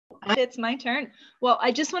It's my turn. Well,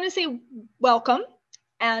 I just want to say welcome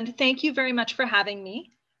and thank you very much for having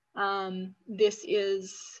me. This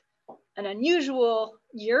is an unusual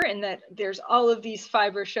year in that there's all of these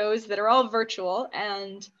Fibre shows that are all virtual.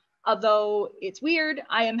 And although it's weird,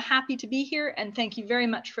 I am happy to be here and thank you very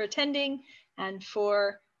much for attending and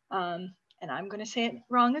for, and I'm going to say it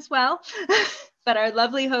wrong as well, but our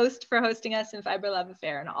lovely host for hosting us in Fibre Love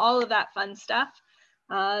Affair and all of that fun stuff.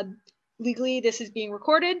 Legally, this is being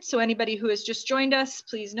recorded, so anybody who has just joined us,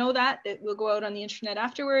 please know that it will go out on the internet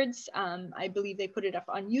afterwards. I believe they put it up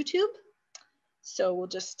on YouTube, so we'll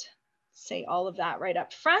just say all of that right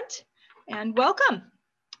up front. And welcome.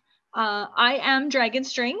 I am Dragon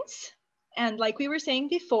Strings, and like we were saying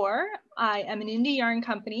before, I am an indie yarn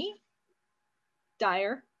company,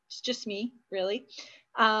 dyer. It's just me, really.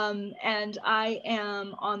 And I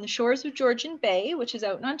am on the shores of Georgian Bay, which is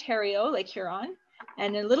out in Ontario, Lake Huron,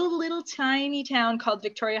 and a little tiny town called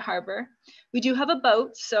Victoria Harbour. We do have a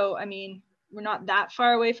boat, so I mean, we're not that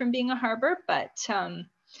far away from being a harbor, but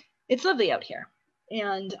it's lovely out here.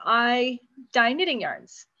 And I dye knitting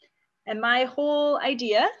yarns. And my whole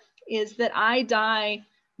idea is that I dye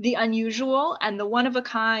the unusual and the one of a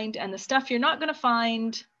kind and the stuff you're not going to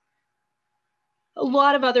find a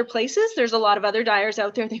lot of other places. There's a lot of other dyers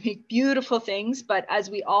out there. They make beautiful things, but as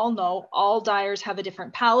we all know, all dyers have a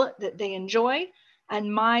different palette that they enjoy.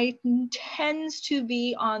 And mine tends to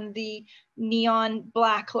be on the neon,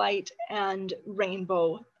 black light, and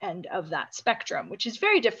rainbow end of that spectrum, which is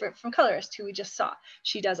very different from Colorist, who we just saw.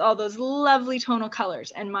 She does all those lovely tonal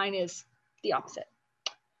colors, and mine is the opposite.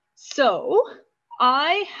 So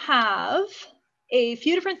I have a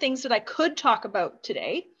few different things that I could talk about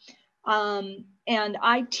today. And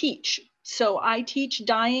I teach. So I teach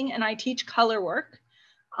dyeing and I teach color work.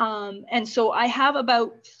 And so I have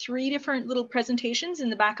about 3 different little presentations in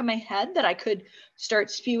the back of my head that I could start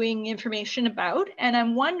spewing information about. And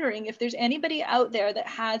I'm wondering if there's anybody out there that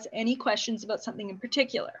has any questions about something in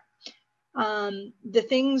particular. The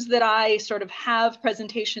things that I sort of have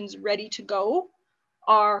presentations ready to go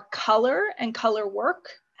are color and color work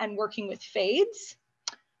and working with fades,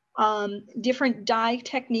 different dye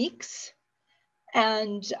techniques,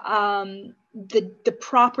 and the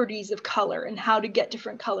properties of color and how to get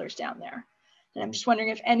different colors down there. And I'm just wondering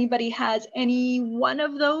if anybody has any one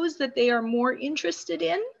of those that they are more interested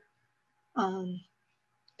in.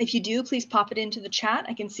 If you do, please pop it into the chat.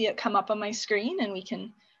 I can see it come up on my screen and we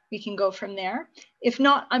can go from there. If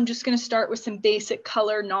not, I'm just going to start with some basic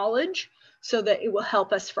color knowledge so that it will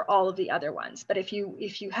help us for all of the other ones. But if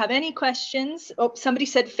you have any questions, oh, somebody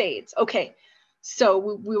said fades. Okay. So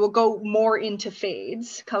we will go more into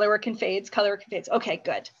fades, color work and fades, color work and fades. Okay,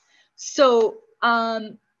 good. So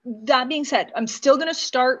that being said, I'm still going to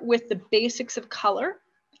start with the basics of color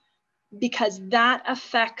because that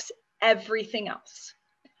affects everything else.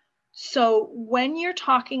 So when you're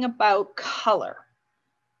talking about color,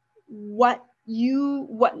 what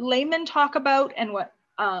laymen talk about and what,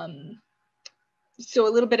 so a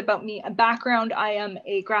little bit about me, a background, I am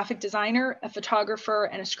a graphic designer, a photographer,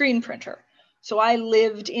 and a screen printer. So I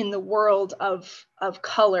lived in the world of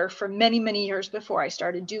color for many, many years before I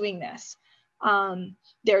started doing this.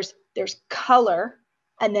 There's color,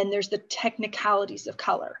 and then there's the technicalities of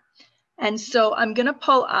color. And so I'm going to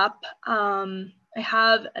pull up, I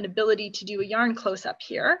have an ability to do a yarn close-up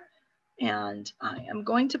here. And I am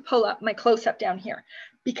going to pull up my close-up down here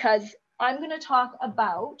because I'm going to talk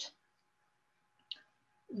about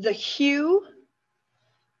the hue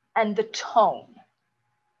and the tone.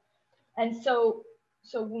 And so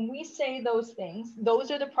when we say those things,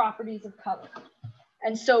 those are the properties of color.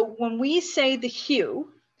 And so when we say the hue,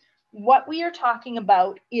 what we are talking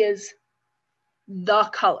about is the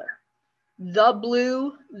color, the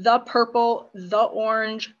blue, the purple, the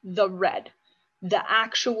orange, the red, the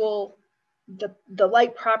actual, the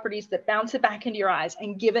light properties that bounce it back into your eyes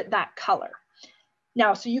and give it that color.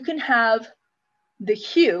 Now, so you can have the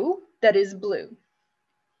hue that is blue.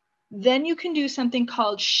 Then you can do something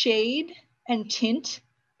called shade and tint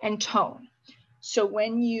and tone. So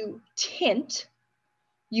when you tint,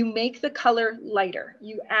 you make the color lighter.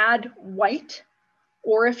 You add white,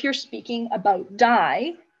 or if you're speaking about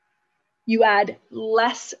dye, you add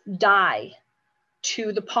less dye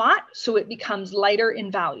to the pot so it becomes lighter in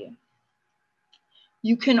value.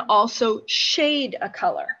 You can also shade a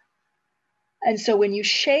color. And so when you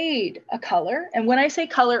shade a color, and when I say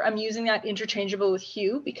color, I'm using that interchangeable with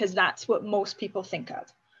hue because that's what most people think of.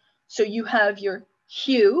 So you have your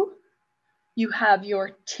hue, you have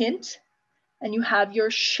your tint, and you have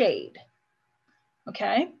your shade,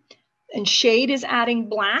 okay? And shade is adding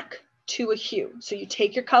black to a hue. So you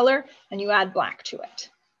take your color and you add black to it,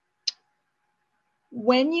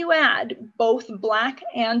 When you add both black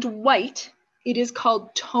and white, it is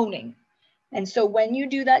called toning. And so when you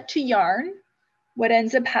do that to yarn, what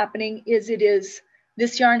ends up happening is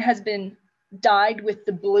this yarn has been dyed with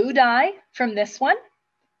the blue dye from this one,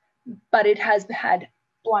 but it has had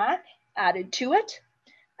black added to it,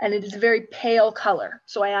 and it is a very pale color.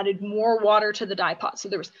 So I added more water to the dye pot. So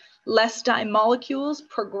there was less dye molecules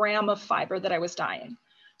per gram of fiber that I was dyeing.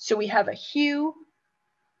 So we have a hue,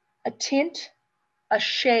 a tint, a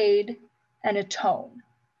shade, and a tone.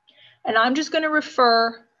 And I'm just going to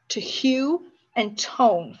refer to hue and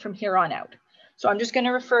tone from here on out. So I'm just going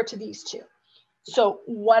to refer to these two. So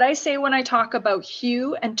what I say when I talk about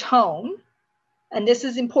hue and tone, and this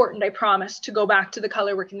is important, I promise, to go back to the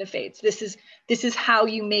color work and the fades. This is how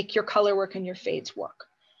you make your color work and your fades work.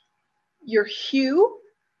 Your hue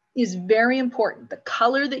is very important. The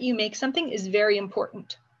color that you make something is very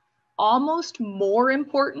important. Almost more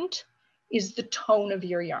important is the tone of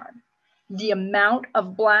your yarn, the amount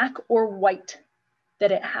of black or white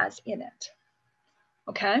that it has in it,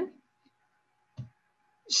 okay?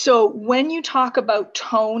 So when you talk about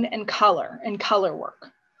tone and color work,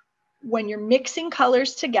 when you're mixing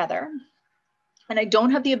colors together, and I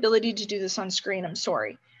don't have the ability to do this on screen, I'm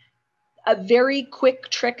sorry. A very quick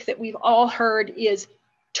trick that we've all heard is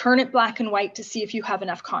turn it black and white to see if you have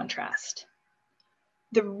enough contrast.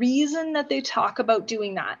 The reason that they talk about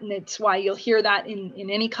doing that, and it's why you'll hear that in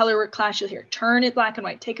any color work class, you'll hear turn it black and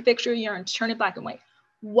white, take a picture of your yarn, turn it black and white.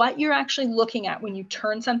 What you're actually looking at when you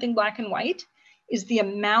turn something black and white is the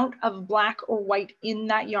amount of black or white in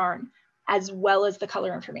that yarn, as well as the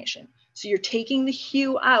color information. So you're taking the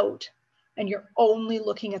hue out and you're only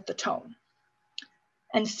looking at the tone.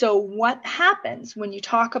 And so what happens when you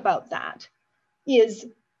talk about that is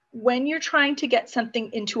when you're trying to get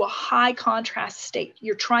something into a high contrast state,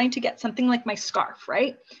 you're trying to get something like my scarf,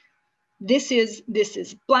 right? This is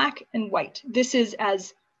black and white. This is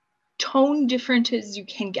as tone different as you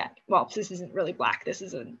can get. Well, this isn't really black. This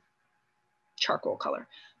is a charcoal color,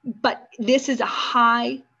 but this is a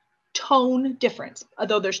high tone difference,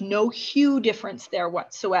 although there's no hue difference there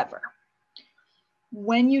whatsoever.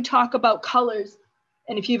 When you talk about colors,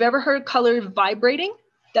 and if you've ever heard color vibrating,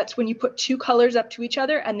 that's when you put two colors up to each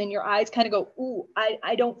other and then your eyes kind of go, ooh,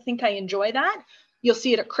 I don't think I enjoy that. You'll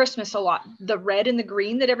see it at Christmas a lot. The red and the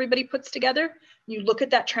green that everybody puts together, you look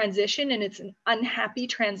at that transition and it's an unhappy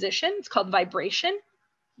transition. It's called vibration.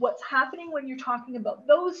 What's happening when you're talking about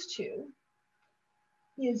those two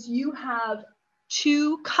is you have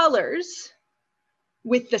two colors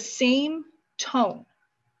with the same tone.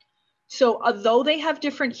 So although they have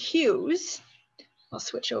different hues, I'll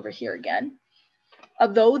switch over here again.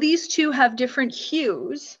 Although these two have different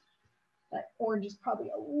hues, that orange is probably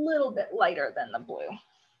a little bit lighter than the blue.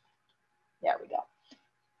 There we go.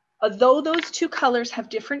 Although those two colors have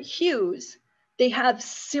different hues, they have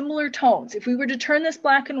similar tones. If we were to turn this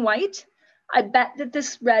black and white, I bet that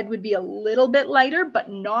this red would be a little bit lighter, but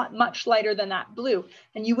not much lighter than that blue.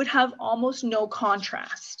 And you would have almost no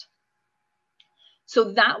contrast.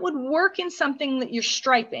 So that would work in something that you're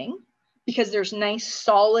striping because there's nice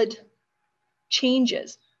solid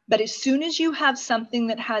changes. But as soon as you have something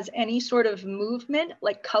that has any sort of movement,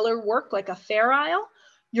 like color work, like a fair isle,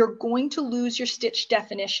 you're going to lose your stitch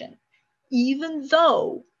definition, even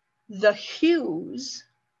though the hues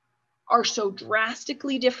are so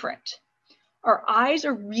drastically different. Our eyes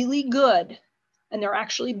are really good, and they're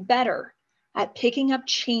actually better at picking up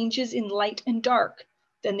changes in light and dark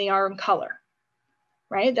than they are in color,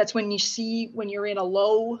 right? That's when you see, when you're in a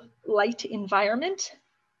low light environment,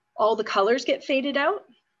 all the colors get faded out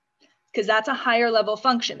because that's a higher level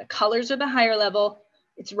function. The colors are the higher level.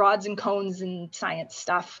 It's rods and cones and science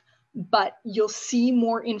stuff, but you'll see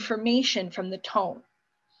more information from the tone.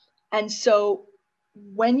 And so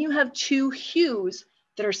when you have two hues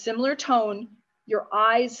that are similar tone, your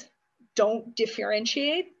eyes don't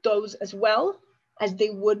differentiate those as well as they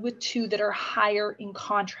would with two that are higher in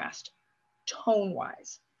contrast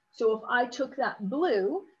tone-wise. So if I took that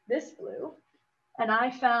blue, this blue, and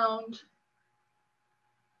I found,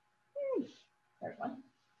 there's one.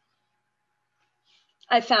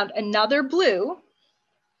 I found another blue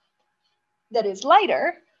that is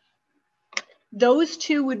lighter. Those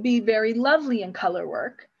two would be very lovely in color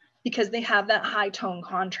work because they have that high tone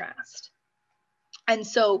contrast. And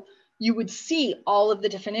so you would see all of the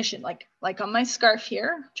definition, like on my scarf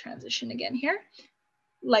here, transition again here,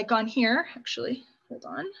 like on here, actually, hold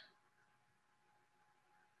on.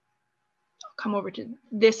 I'll come over to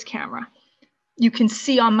this camera. You can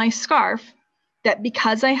see on my scarf that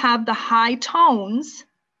because I have the high tones,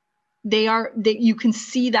 you can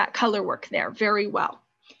see that color work there very well.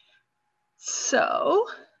 So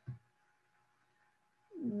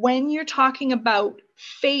when you're talking about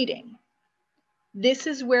fading, this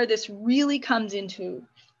is where this really comes into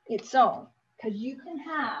its own, because you can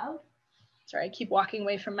have, sorry, I keep walking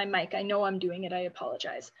away from my mic. I know I'm doing it, I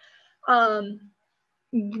apologize.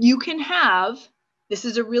 You can have, this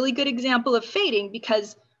is a really good example of fading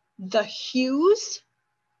because the hues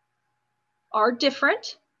are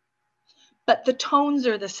different, but the tones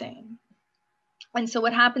are the same. And so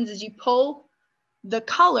what happens is you pull the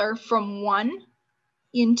color from one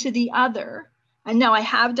into the other. And now I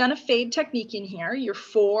have done a fade technique in here. You're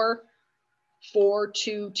 4, 4,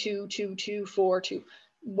 2, 2, 2, 2, 4, 2,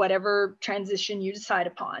 whatever transition you decide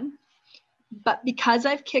upon. But because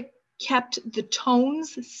I've kept the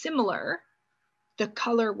tones similar, the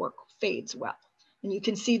color work fades well. And you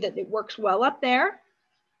can see that it works well up there.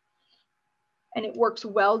 And it works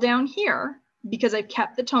well down here because I've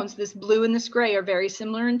kept the tones. This blue and this gray are very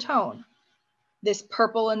similar in tone. This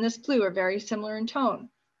purple and this blue are very similar in tone.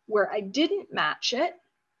 Where I didn't match it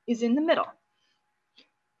is in the middle.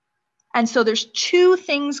 And so there's two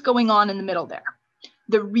things going on in the middle there.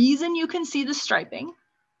 The reason you can see the striping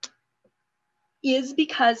is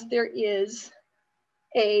because there is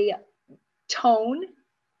a tone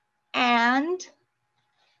and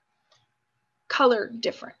color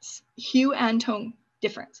difference, hue and tone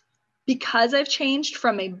difference. Because I've changed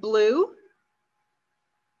from a blue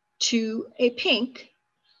to a pink,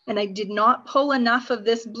 and I did not pull enough of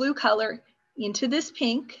this blue color into this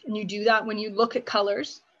pink, and you do that when you look at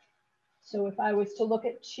colors. So if I was to look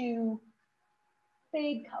at two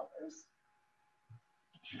fade colors,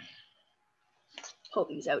 pull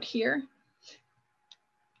these out here.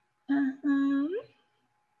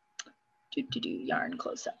 Yarn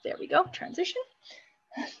close up, there we go, transition.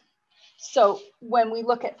 So when we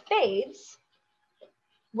look at fades,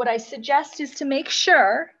 what I suggest is to make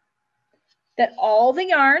sure that all the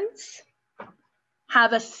yarns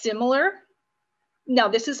have a similar, now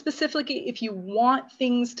this is specifically if you want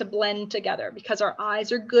things to blend together, because our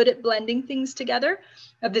eyes are good at blending things together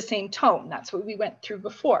of the same tone. That's what we went through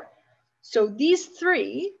before. So these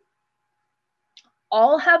three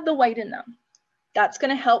all have the white in them. That's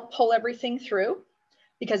going to help pull everything through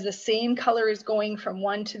because the same color is going from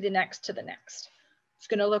one to the next to the next. It's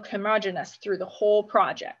going to look homogeneous through the whole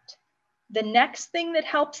project. The next thing that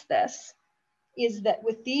helps this is that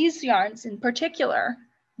with these yarns in particular,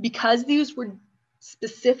 because these were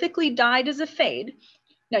specifically dyed as a fade,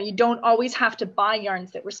 now you don't always have to buy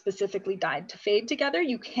yarns that were specifically dyed to fade together.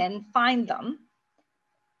 You can find them.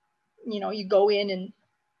 You know, you go in and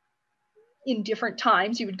in different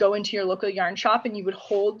times, you would go into your local yarn shop and you would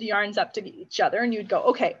hold the yarns up to each other and you'd go,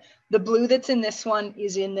 okay, the blue that's in this one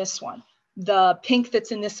is in this one. The pink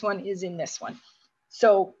that's in this one is in this one.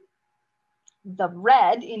 So the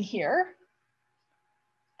red in here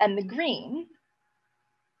and the green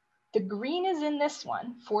is in this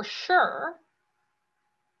one for sure,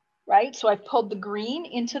 right? So I've pulled the green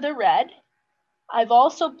into the red. I've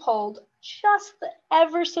also pulled just the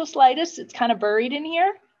ever so slightest, it's kind of buried in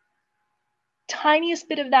here, tiniest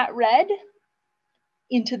bit of that red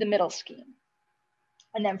into the middle skein.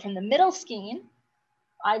 And then from the middle skein,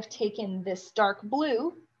 I've taken this dark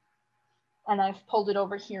blue and I've pulled it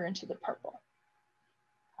over here into the purple.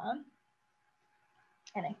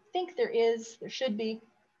 And I think there should be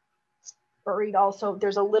buried also.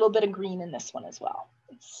 There's a little bit of green in this one as well.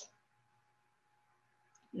 It's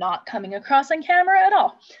not coming across on camera at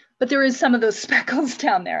all, but there is some of those speckles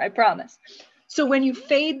down there, I promise. So when you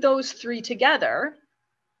fade those three together,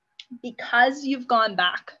 because you've gone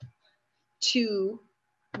back to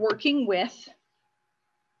working with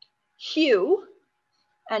hue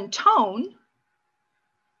and tone,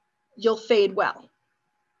 you'll fade well.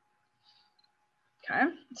 Okay,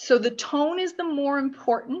 so the tone is the more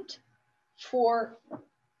important for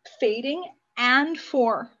fading and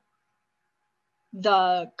for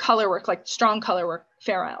the color work, like strong color work,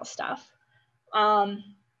 Fair Isle stuff.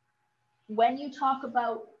 When you talk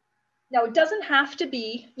about, now it doesn't have to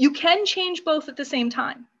be, you can change both at the same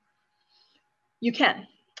time. You can.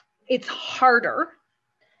 It's harder.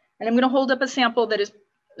 And I'm going to hold up a sample that is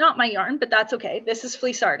not my yarn, but that's okay. This is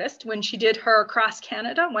Fleece Artist when she did her Across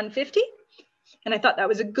Canada 150. And I thought that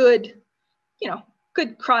was a good,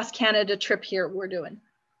 good cross Canada trip here we're doing.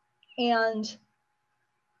 And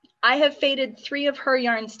I have faded 3 of her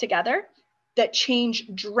yarns together that change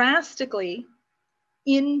drastically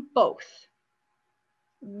in both.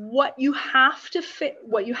 What you have to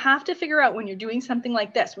figure out when you're doing something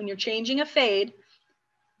like this, when you're changing a fade,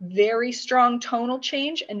 very strong tonal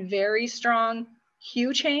change and very strong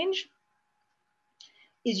hue change,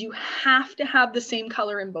 is you have to have the same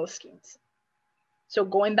color in both skeins. So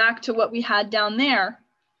going back to what we had down there,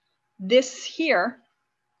 this here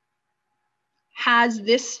has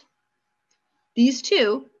these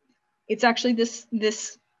two. It's actually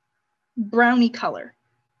this brownie color.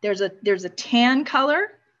 There's a tan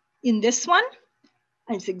color in this one,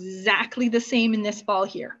 and it's exactly the same in this ball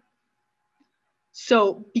here.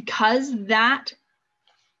 So because that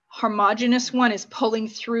homogeneous one is pulling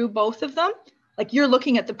through both of them, like you're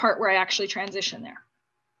looking at the part where I actually transition there.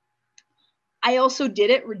 I also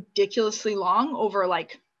did it ridiculously long over,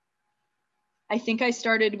 like, I think I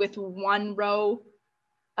started with 1 row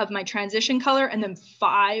of my transition color and then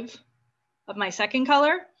 5 of my second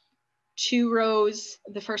color, 2 rows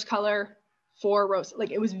of the first color, 4 rows.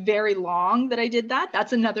 Like, it was very long that I did that.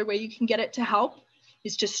 That's another way you can get it to help,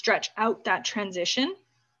 is to stretch out that transition.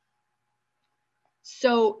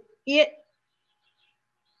 So it's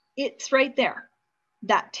right there.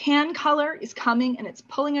 That tan color is coming and it's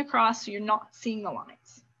pulling across, so you're not seeing the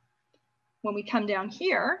lines. When we come down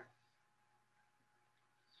here,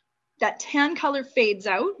 that tan color fades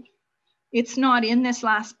out. It's not in this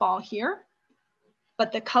last ball here,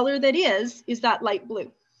 but the color that is that light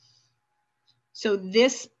blue. So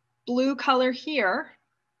this blue color here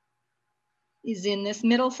is in this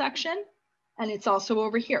middle section, and it's also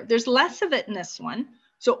over here. There's less of it in this one.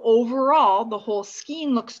 So overall, the whole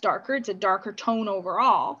skein looks darker. It's a darker tone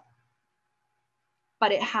overall,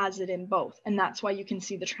 but it has it in both. And that's why you can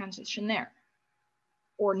see the transition there,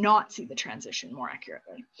 or not see the transition more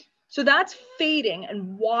accurately. So that's fading,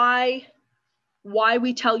 and why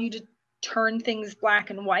we tell you to turn things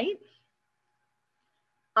black and white.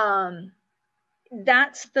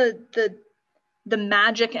 That's the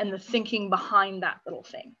magic and the thinking behind that little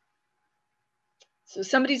thing. So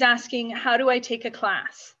somebody's asking, how do I take a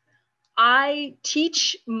class? I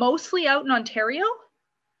teach mostly out in Ontario.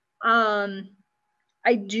 I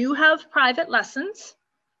do have private lessons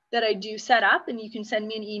that I do set up, and you can send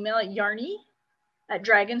me an email at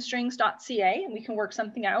yarny@dragonstrings.ca and we can work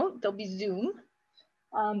something out. There'll be Zoom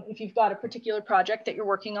if you've got a particular project that you're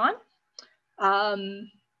working on.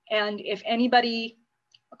 And if anybody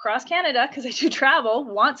across Canada, because I do travel,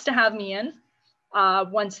 wants to have me in,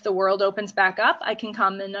 once the world opens back up, I can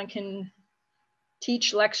come and I can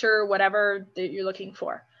teach, lecture, whatever that you're looking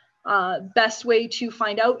for. Best way to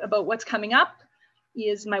find out about what's coming up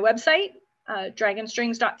is my website,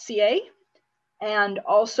 dragonstrings.ca, and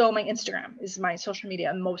also my Instagram is my social media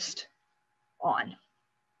I'm most on.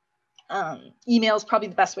 Email is probably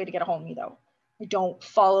the best way to get a hold of me, though. I don't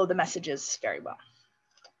follow the messages very well.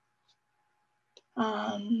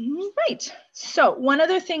 Right, so one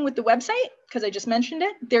other thing with the website, because I just mentioned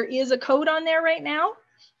it, there is a code on there right now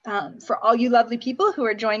for all you lovely people who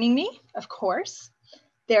are joining me, of course.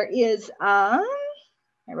 There is, I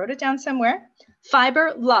wrote it down somewhere,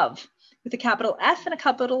 Fibre Love with a capital F and a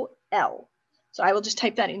capital L. So I will just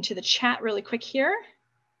type that into the chat really quick here.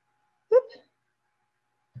 Whoop.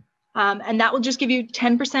 And that will just give you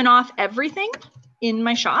 10% off everything in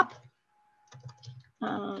my shop.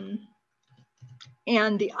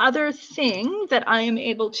 And the other thing that I am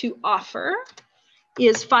able to offer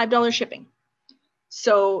is $5 shipping.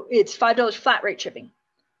 So it's $5 flat rate shipping.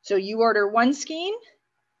 So you order 1 skein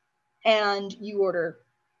and you order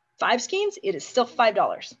 5 skeins, it is still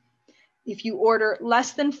 $5. If you order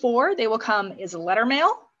less than 4, they will come as a letter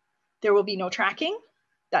mail. There will be no tracking.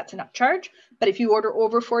 That's an upcharge. But if you order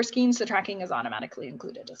over 4 skeins, the tracking is automatically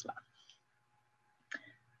included as well.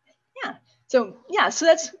 Yeah. So yeah, so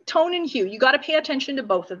that's tone and hue. You got to pay attention to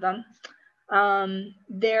both of them.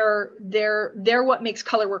 They're what makes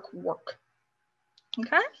color work.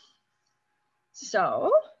 Okay.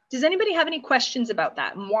 So does anybody have any questions about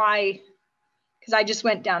that and why? Because I just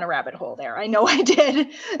went down a rabbit hole there. I know I did.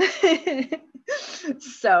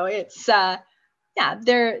 So it's yeah,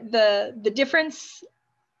 the difference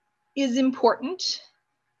is important,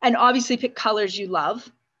 and obviously pick colors you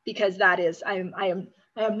love, because that is I am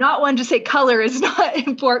not one to say color is not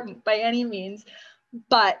important by any means,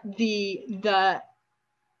 but the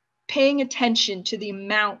paying attention to the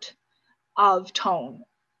amount of tone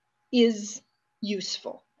is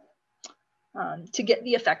useful to get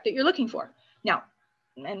the effect that you're looking for. Now,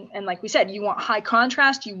 and like we said, you want high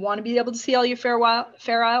contrast, you want to be able to see all your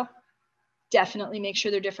fair isle, definitely make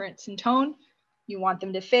sure they're different in tone. You want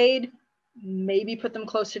them to fade, maybe put them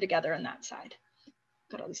closer together on that side.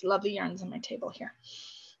 Got all these lovely yarns on my table here.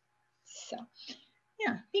 So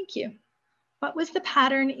yeah, thank you. What was the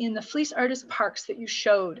pattern in the Fleece Artist Parks that you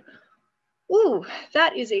showed? Ooh,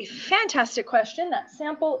 that is a fantastic question. That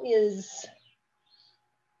sample is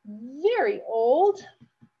very old.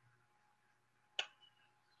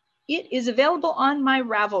 It is available on my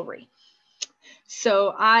Ravelry.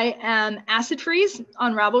 So I am acid freeze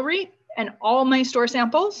on Ravelry, and all my store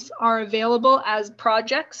samples are available as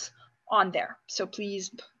projects on there. So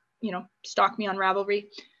please, you know, stalk me on Ravelry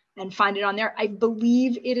and find it on there. I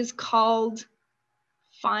believe it is called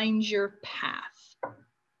Find Your Path,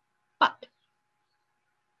 but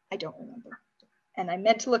I don't remember. And I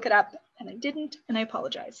meant to look it up and I didn't, and I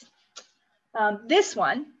apologize. This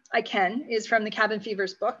one is from the Cabin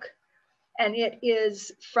Fevers book, and it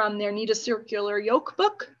is from their Need a Circular Yoke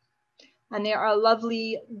book. And they are a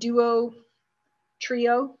lovely duo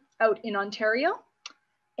trio out in Ontario.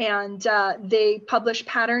 And they publish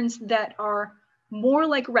patterns that are more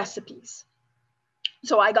like recipes.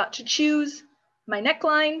 So I got to choose my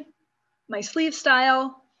neckline, my sleeve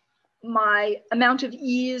style, my amount of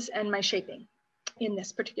ease, and my shaping in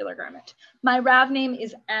this particular garment. My RAV name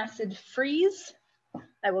is Acid Freeze.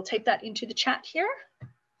 I will type that into the chat here.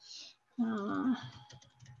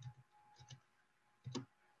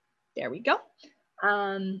 There we go.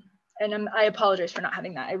 And I apologize for not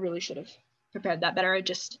having that. I really should have prepared that better. I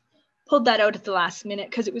just pulled that out at the last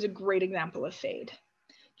minute because it was a great example of fade.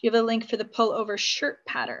 Do you have a link for the pullover shirt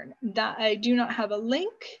pattern? That I do not have a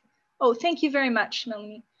link. Oh, thank you very much,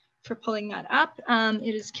 Melanie, for pulling that up.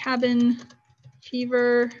 It is Cabin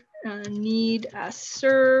Fever, Need a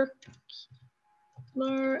Circular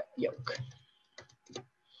Yoke.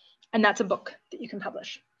 And that's a book that you can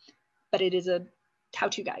publish, but it is a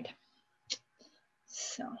how-to guide.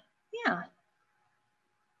 So yeah.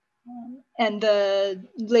 And the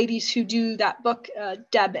ladies who do that book,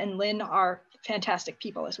 Deb and Lynn, are fantastic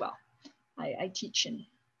people as well. I teach and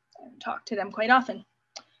talk to them quite often.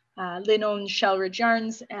 Lynn owns Shellridge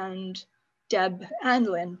Yarns, and Deb and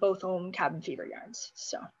Lynn both own Cabin Fever Yarns.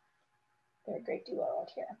 So they're a great duo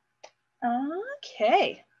out here.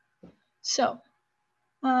 Okay, so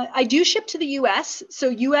I do ship to the US. So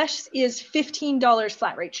US is $15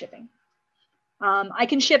 flat rate shipping. I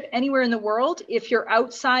can ship anywhere in the world. If you're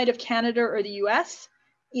outside of Canada or the US,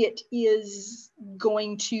 it is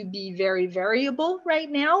going to be very variable right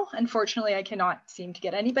now. Unfortunately, I cannot seem to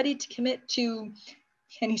get anybody to commit to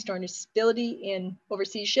any store stability in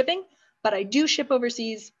overseas shipping, but I do ship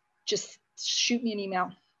overseas. Just shoot me an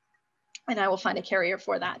email and I will find a carrier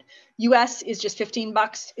for that. US is just 15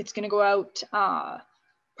 bucks. It's going to go out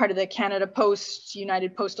part of the Canada Post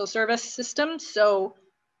United Postal Service system. So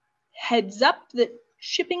heads up that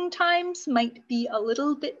shipping times might be a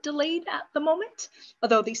little bit delayed at the moment,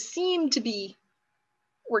 although they seem to be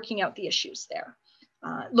working out the issues there.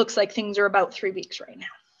 Looks like things are about 3 weeks right now.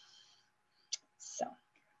 So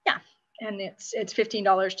yeah, and it's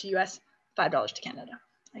 $15 to US, $5 to Canada.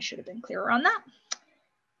 I should have been clearer on that.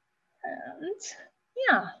 And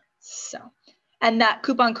yeah, so, and that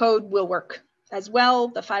coupon code will work as well,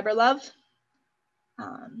 the Fibre Love,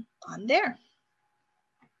 on there.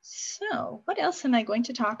 So what else am I going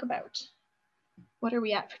to talk about? What are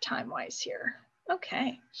we at for time-wise here?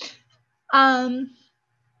 Okay. That's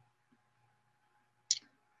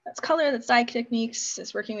color, that's dye techniques,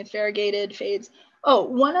 that's working with variegated fades. Oh,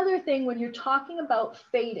 one other thing, when you're talking about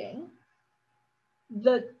fading,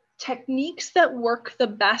 the techniques that work the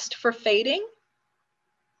best for fading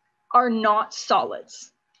are not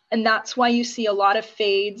solids. And that's why you see a lot of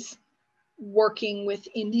fades working with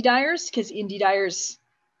indie dyers, because indie dyers,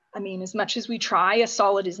 I mean, as much as we try, a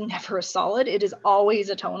solid is never a solid. It is always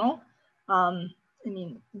a tonal. I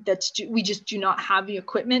mean, we just do not have the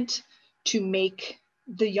equipment to make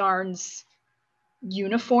the yarns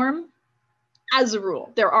uniform as a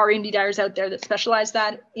rule. There are indie dyers out there that specialize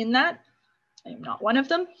in that. I am not one of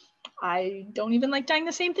them. I don't even like dyeing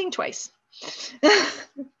the same thing twice.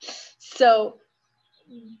 So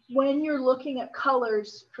when you're looking at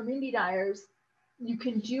colors from indie dyers, you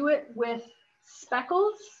can do it with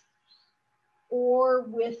speckles or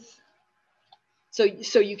with, so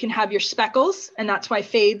you can have your speckles, and that's why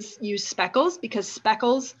fades use speckles, because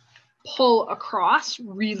speckles pull across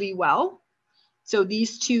really well. So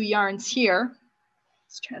these two yarns here,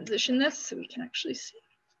 let's transition this so we can actually see.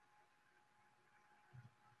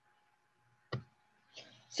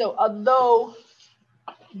 So although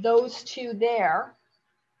those two there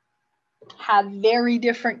have very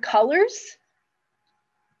different colors,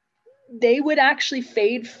 they would actually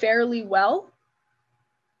fade fairly well.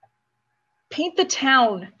 Paint the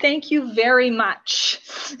Town, thank you very much.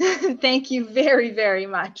 Thank you very, very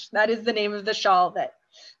much. That is the name of the shawl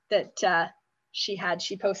that she had.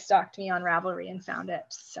 She post-stocked me on Ravelry and found it.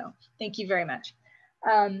 So thank you very much.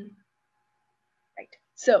 Right,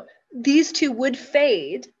 so these two would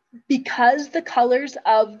fade because the colors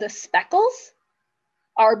of the speckles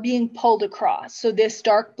are being pulled across. So this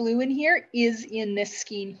dark blue in here is in this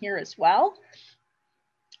skein here as well.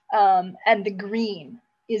 and the green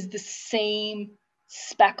is the same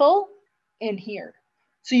speckle in here.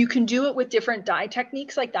 So you can do it with different dye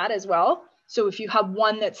techniques like that as well. So if you have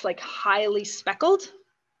one that's like highly speckled,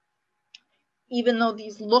 even though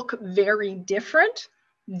these look very different,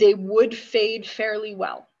 they would fade fairly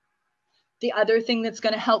well. The other thing that's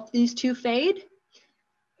going to help these two fade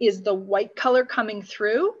is the white color coming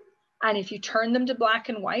through. And if you turn them to black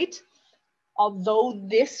and white, although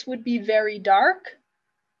this would be very dark,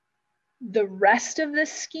 the rest of the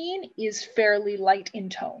skein is fairly light in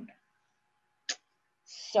tone.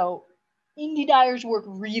 So indie dyers work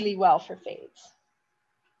really well for fades.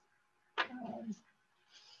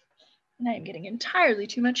 And I am getting entirely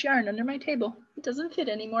too much yarn under my table. It doesn't fit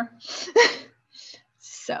anymore.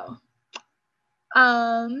 So,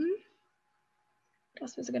 what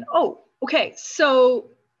else was I gonna, oh, okay.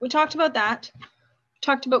 So we talked about that.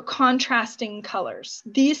 Talked about contrasting colors.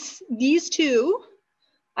 These two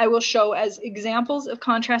I will show as examples of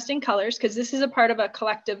contrasting colors, because this is a part of a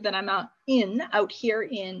collective that I'm out here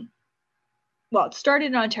in, well, it started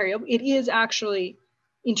in Ontario. It is actually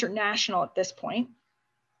international at this point.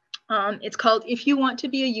 It's called If You Want to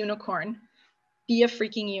Be a Unicorn, Be a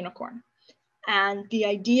Freaking Unicorn. And the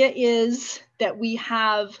idea is that we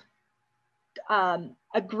have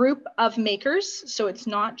a group of makers. So it's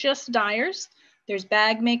not just dyers. There's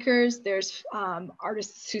bag makers, there's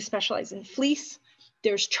artists who specialize in fleece,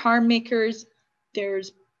 there's charm makers,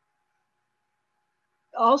 there's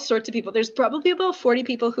all sorts of people. There's probably about 40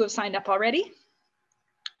 people who have signed up already.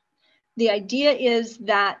 The idea is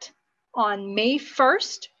that on May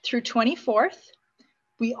 1st through 24th,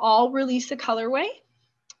 we all release a colorway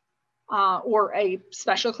or a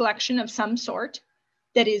special collection of some sort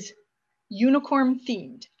that is unicorn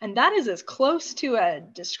themed. And that is as close to a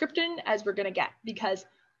description as we're going to get, because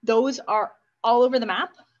those are all over the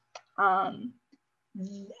map.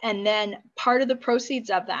 And then part of the proceeds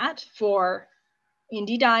of that for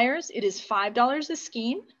indie dyers, it is $5 a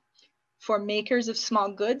skein. For makers of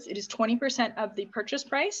small goods, it is 20% of the purchase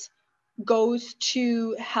price goes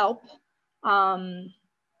to help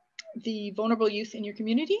the vulnerable youth in your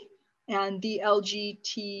community and the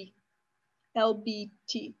LBT.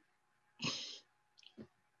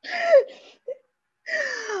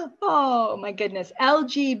 Oh my goodness,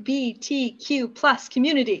 LGBTQ plus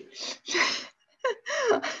community.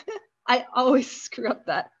 I always screw up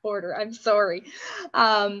that order, I'm sorry.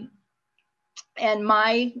 And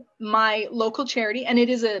my local charity, and it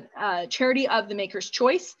is a charity of the Maker's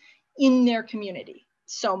Choice in their community.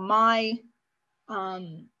 So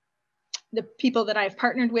the people that I've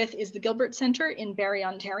partnered with is the Gilbert Center in Barrie,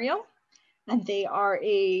 Ontario. And they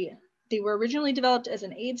were originally developed as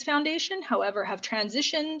an AIDS foundation, however, have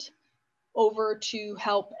transitioned over to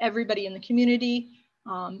help everybody in the community,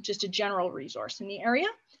 just a general resource in the area.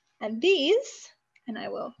 And these, and I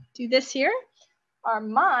will do this here, are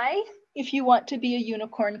my If You Want to Be a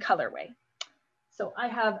Unicorn colorway. So I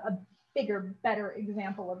have a bigger, better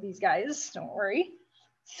example of these guys, don't worry.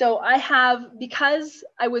 So I have, because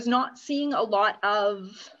I was not seeing a lot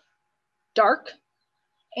of dark,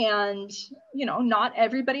 and you know, not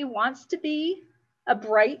everybody wants to be a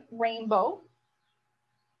bright rainbow,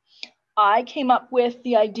 I came up with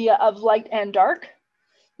the idea of light and dark,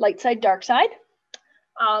 light side, dark side.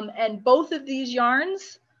 And both of these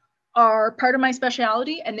yarns are part of my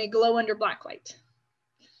specialty, and they glow under blacklight.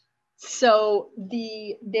 So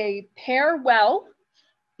they pair well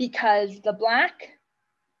because the black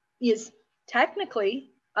is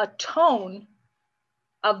technically a tone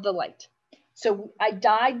of the light. So I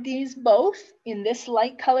dyed these both in this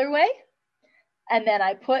light colorway, and then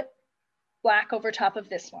I put black over top of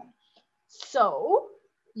this one. So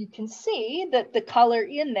you can see that the color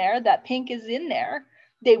in there, that pink is in there,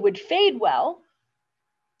 they would fade well.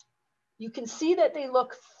 You can see that they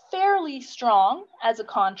look fairly strong as a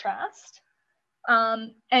contrast.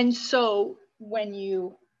 And so when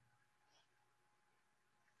you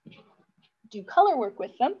do color work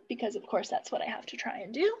with them, because of course that's what I have to try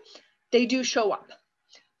and do, they do show up.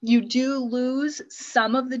 You do lose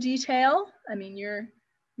some of the detail. I mean, you're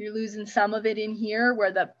losing some of it in here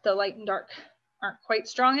where the light and dark aren't quite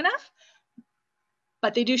strong enough,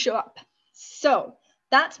 but they do show up. So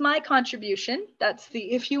that's my contribution. That's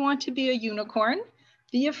the If You Want to Be a Unicorn,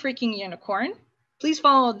 Be a Freaking Unicorn. Please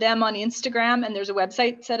follow them on Instagram, and there's a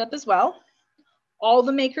website set up as well. All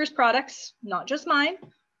the makers' products, not just mine,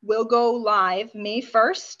 will go live May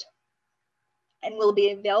 1st and will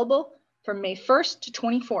be available from May 1st to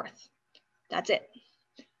 24th. That's it.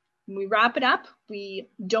 When we wrap it up, we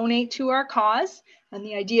donate to our cause, and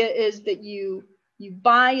the idea is that you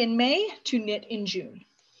buy in May to knit in June.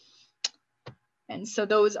 And so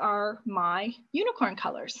those are my unicorn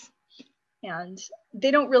colors. And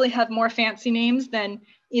they don't really have more fancy names than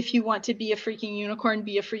if you want to be a freaking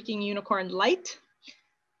unicorn light.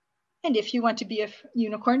 And if you want to be a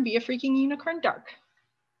unicorn, be a freaking unicorn dark,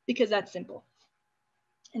 because that's simple.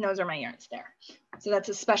 And those are my yarns there. So that's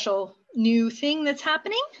a special new thing that's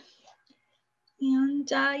happening. And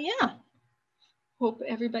yeah, hope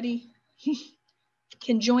everybody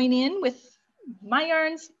can join in with my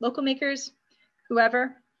yarns, local makers,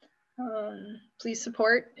 whoever. Please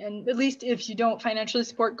support. And at least if you don't financially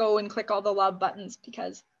support, go and click all the love buttons,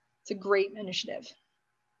 because it's a great initiative.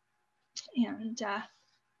 And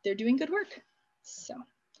they're doing good work. So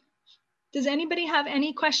does anybody have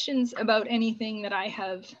any questions about anything that I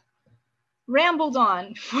have rambled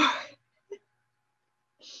on for?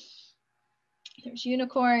 There's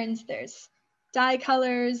unicorns, there's dye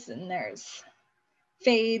colors, and there's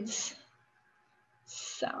fades.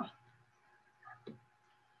 So,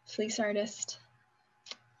 fleece artist.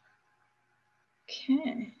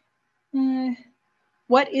 Okay.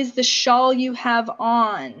 What is the shawl you have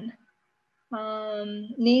on?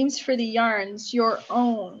 Names for the yarns, your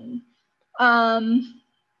own.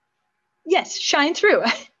 Yes, shine through.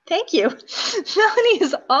 Thank you. Melanie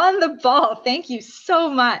is on the ball. Thank you so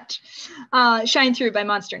much. Shine Through by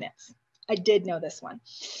Monster Knits. I did know this one.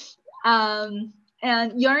 And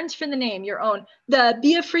yarns for the name, your own. The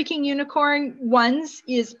Be a Freaking Unicorn ones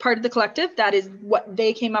is part of the collective. That is what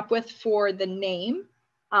they came up with for the name.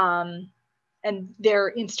 And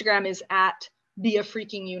their Instagram is at Be a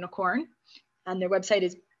Freaking Unicorn. And their website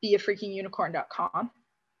is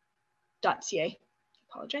beafreakingunicorn.com.ca.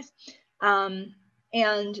 Apologize.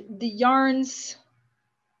 And the yarns,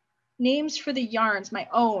 names for the yarns, my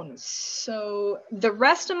own. So the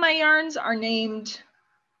rest of my yarns are named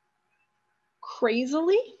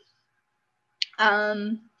crazily.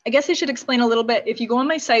 I guess I should explain a little bit. If you go on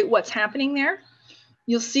my site, what's happening there,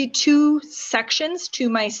 you'll see two sections to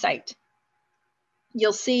my site.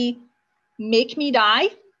 You'll see Make Me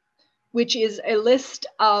Dye, which is a list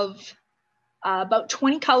of about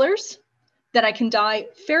 20 colors that I can dye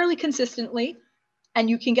fairly consistently. And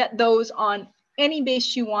you can get those on any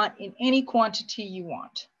base you want in any quantity you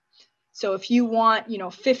want. So if you want,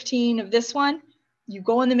 15 of this one, you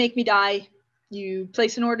go on the Make Me Dye, you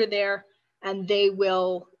place an order there, and they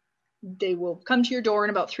will come to your door in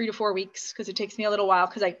about 3 to 4 weeks, because it takes me a little while,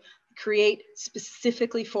 because I create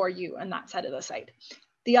specifically for you on that side of the site.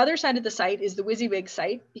 The other side of the site is the WYSIWYG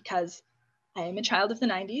site, because I am a child of the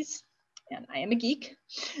 90s and I am a geek.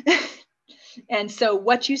 And so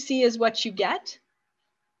what you see is what you get.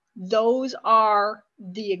 Those are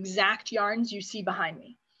the exact yarns you see behind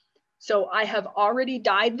me. So I have already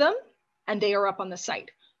dyed them and they are up on the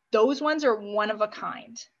site. Those ones are one of a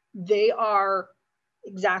kind. They are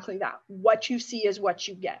exactly that. What you see is what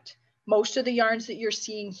you get. Most of the yarns that you're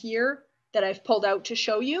seeing here that I've pulled out to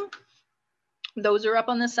show you, those are up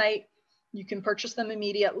on the site. You can purchase them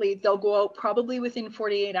immediately. They'll go out probably within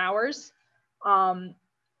 48 hours,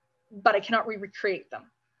 but I cannot recreate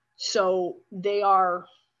them. So they are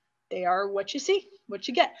what you see, what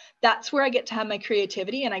you get. That's where I get to have my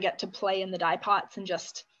creativity, and I get to play in the dye pots and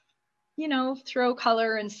just, throw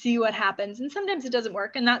color and see what happens. And sometimes it doesn't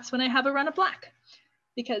work, and that's when I have a run of black.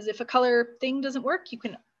 Because if a color thing doesn't work, you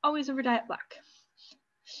can always overdye it black.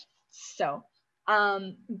 So,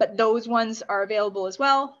 but those ones are available as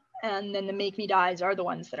well. And then the Make Me Dyes are the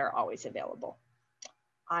ones that are always available.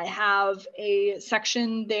 I have a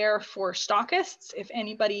section there for stockists. If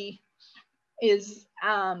anybody is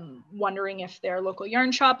wondering if their local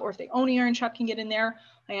yarn shop or if they own a yarn shop can get in there,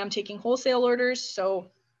 I am taking wholesale orders.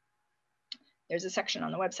 So there's a section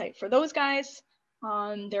on the website for those guys.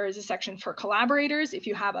 There is a section for collaborators. If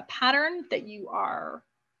you have a pattern that you are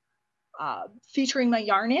featuring my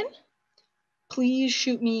yarn in, please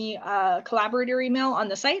shoot me a collaborator email on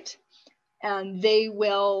the site, and they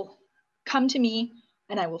will come to me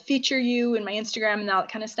and I will feature you in my Instagram and all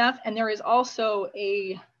that kind of stuff. And there is also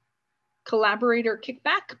a collaborator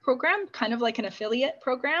kickback program, kind of like an affiliate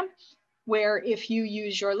program, where if you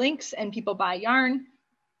use your links and people buy yarn,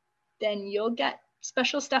 then you'll get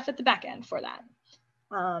special stuff at the back end for that.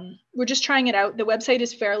 We're just trying it out. The website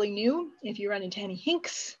is fairly new. If you run into any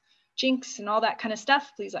hinks, jinx, and all that kind of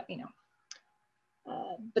stuff, please let me know.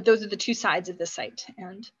 But those are the two sides of the site.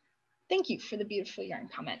 And thank you for the beautiful yarn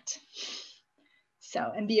comment.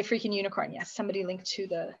 So, and Be a Freaking Unicorn. Yes, somebody linked to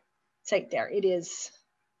the site there. It is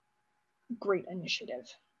a great initiative.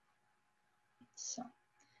 So,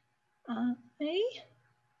 I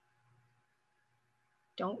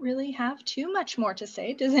don't really have too much more to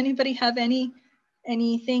say. Does anybody have any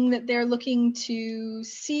anything that they're looking to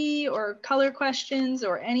see, or color questions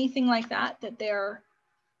or anything like that that they're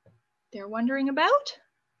wondering about?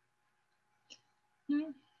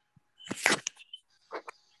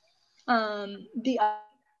 The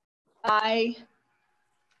eye,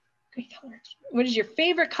 great color. What is your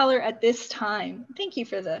favorite color at this time? Thank you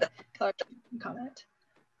for the color comment.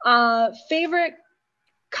 Favorite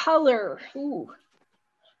color, ooh,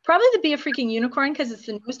 probably the Be a Freaking Unicorn, because it's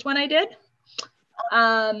the newest one I did.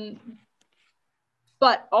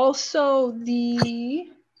 But also the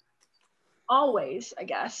Always, I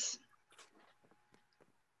guess.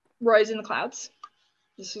 Roy's in the Clouds.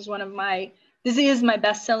 This is my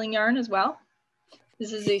best-selling yarn as well.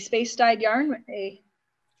 This is a space-dyed yarn, a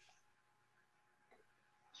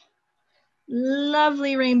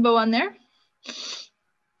lovely rainbow on there.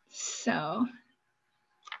 So,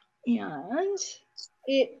 and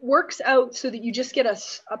it works out so that you just get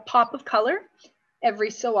a pop of color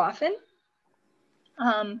every so often.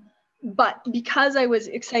 But because I was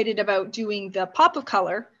excited about doing the pop of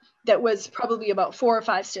color that was probably about 4 or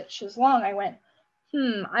 5 stitches long, I went,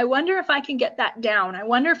 I wonder if I can get that down. I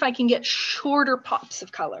wonder if I can get shorter pops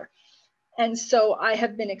of color. And so I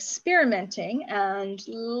have been experimenting, and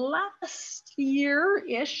last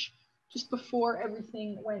year-ish, just before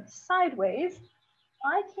everything went sideways,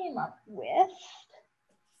 I came up with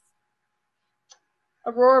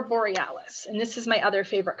Aurora Borealis. And this is my other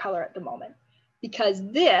favorite color at the moment, because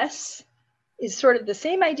this is sort of the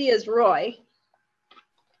same idea as Roy,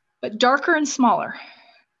 but darker and smaller.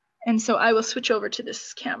 And so I will switch over to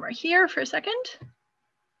this camera here for a second.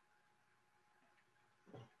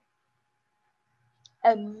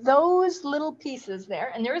 And those little pieces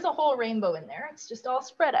there, and there is a whole rainbow in there, it's just all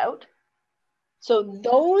spread out. So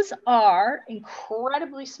those are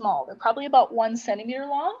incredibly small. They're probably about 1 centimeter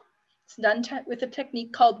long. It's done with a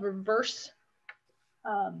technique called reverse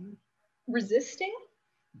resisting.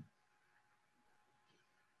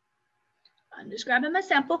 I'm just grabbing my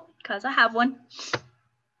sample because I have one.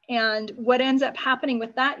 And what ends up happening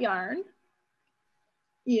with that yarn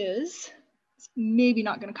is, it's maybe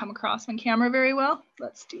not going to come across on camera very well.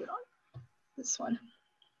 Let's do it on this one.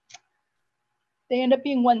 They end up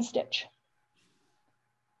being 1 stitch.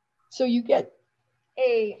 So you get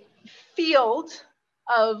a field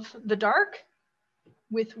of the dark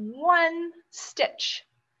with 1 stitch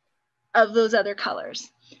of those other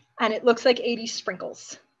colors. And it looks like 80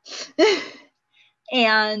 sprinkles.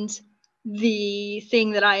 And the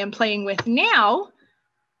thing that I am playing with now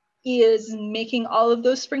is making all of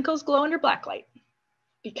those sprinkles glow under blacklight,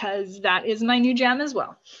 because that is my new jam as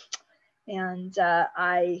well. And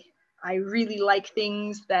I really like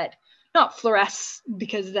things that not fluoresce,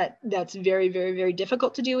 because that's very, very, very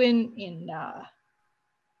difficult to do in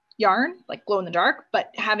yarn, like glow in the dark,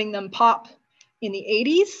 but having them pop in the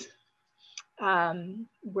 80s,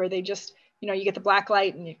 where they just, you get the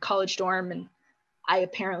blacklight and your college dorm, and I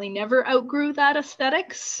apparently never outgrew that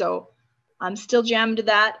aesthetic. So I'm still jammed to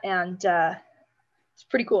that, and it's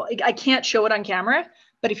pretty cool. I can't show it on camera,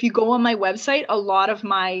 but if you go on my website, a lot of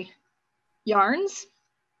my yarns,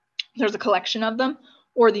 there's a collection of them,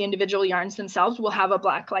 or the individual yarns themselves will have a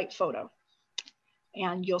blacklight photo.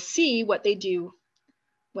 And you'll see what they do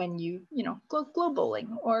when you glow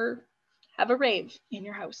bowling or have a rave in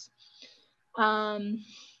your house. And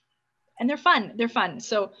they're fun. They're fun.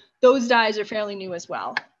 So those dyes are fairly new as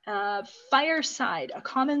well. Fireside, a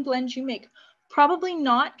common blend you make. Probably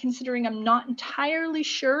not, considering I'm not entirely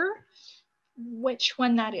sure which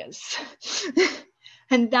one that is.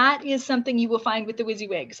 And that is something you will find with the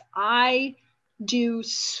WYSIWYGs. I do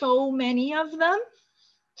so many of them.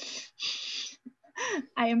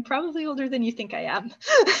 I am probably older than you think I am.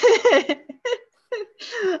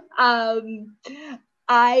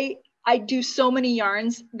 I do so many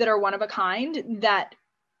yarns that are one of a kind that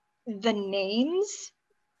the names,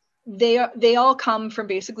 they all come from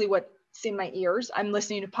basically what's in my ears. I'm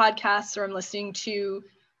listening to podcasts, or I'm listening to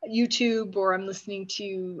YouTube, or I'm listening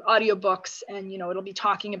to audiobooks, and it'll be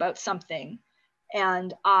talking about something,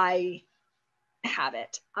 and I have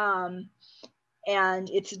it. And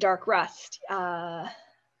it's dark rust.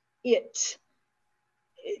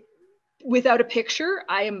 Without a picture,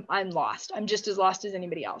 I'm lost. I'm just as lost as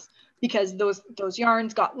anybody else, because those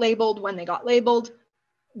yarns got labeled when they got labeled,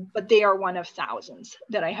 but they are one of thousands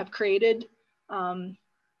that I have created. And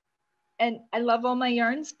I love all my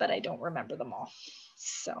yarns, but I don't remember them all.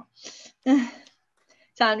 So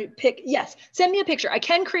yes, send me a picture. I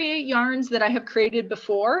can create yarns that I have created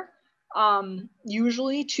before,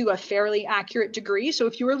 usually to a fairly accurate degree. So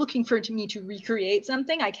if you were looking for me to recreate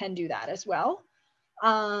something, I can do that as well.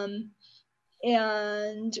 And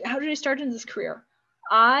how did I start in this career?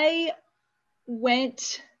 I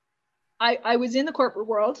was in the corporate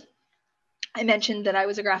world. I mentioned that I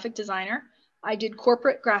was a graphic designer. I did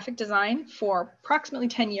corporate graphic design for approximately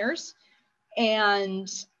 10 years, and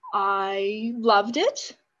I loved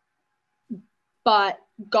it, but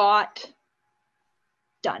got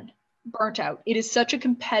burnt out. It is such a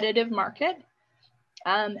competitive market.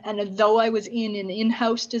 And though I was in an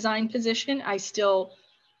in-house design position,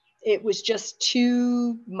 it was just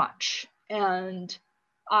too much. And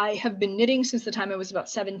I have been knitting since the time I was about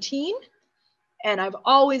 17. And I've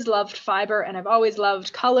always loved fiber and I've always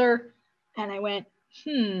loved color. And I went,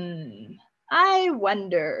 I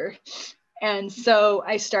wonder. And so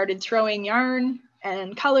I started throwing yarn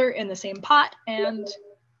and color in the same pot, and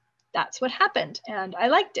that's what happened. And I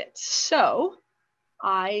liked it. So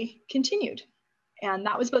I continued. And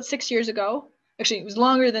that was about 6 years ago. Actually, it was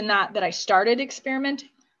longer than that I started experimenting.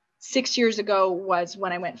 6 years ago was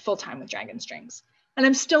when I went full-time with Dragon Strings. And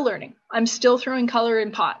I'm still learning. I'm still throwing color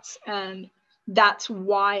in pots. And that's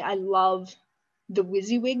why I love the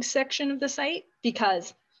WYSIWYG section of the site,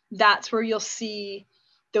 because that's where you'll see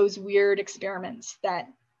those weird experiments that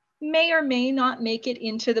may or may not make it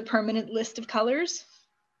into the permanent list of colors.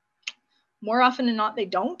 More often than not, they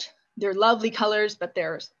don't. They're lovely colors, but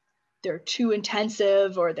they're too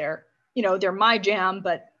intensive, or they're my jam,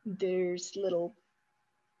 but there's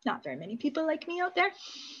not very many people like me out there.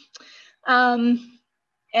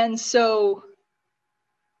 And so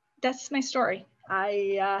that's my story.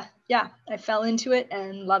 I fell into it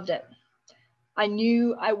and loved it. I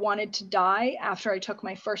knew I wanted to dye after I took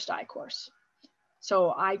my first dye course.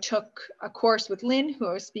 So I took a course with Lynn, who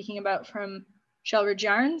I was speaking about from Shellridge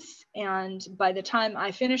Yarns. And by the time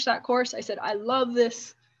I finished that course, I said, I love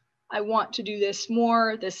this. I want to do this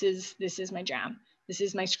more. This is my jam. This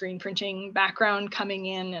is my screen printing background coming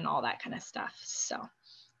in and all that kind of stuff. So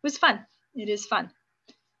it was fun. It is fun.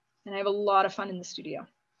 And I have a lot of fun in the studio.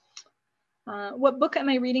 What book am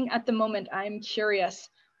I reading at the moment? I'm curious.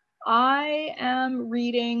 I am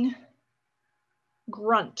reading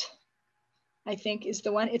Grunt, I think is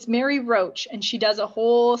the one. It's Mary Roach, and she does a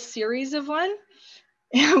whole series of one.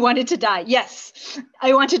 I wanted to die. Yes,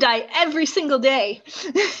 I want to die every single day.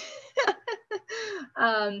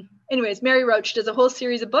 Anyways, Mary Roach does a whole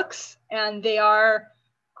series of books, and they are,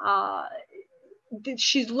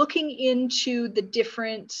 she's looking into the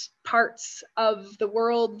different parts of the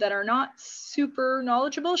world that are not super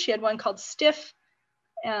knowledgeable. She had one called Stiff.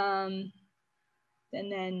 And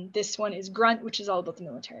then this one is Grunt, which is all about the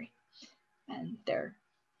military. And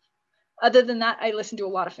other than that, I listen to a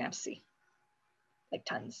lot of fantasy, like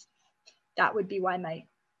tons. That would be why my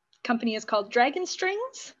company is called Dragon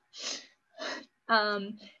Strings.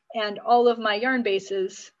 And all of my yarn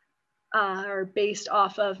bases are based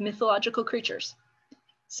off of mythological creatures.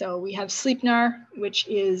 So we have Sleipnir, which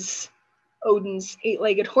is Odin's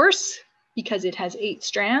 8-legged horse, because it has 8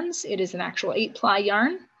 strands. It is an actual 8-ply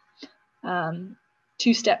yarn,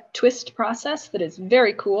 2-step twist process that is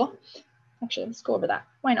very cool. Actually, let's go over that.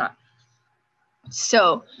 Why not?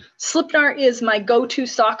 So Sleipnir is my go-to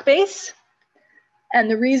sock base. And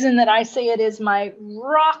the reason that I say it is my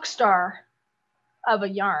rock star of a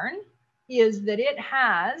yarn is that it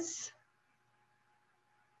has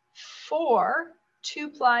 4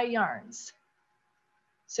 2-ply yarns.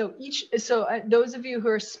 So those of you who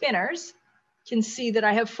are spinners can see that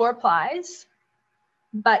I have 4 plies,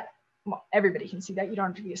 but well, everybody can see that. You don't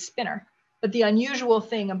have to be a spinner. But the unusual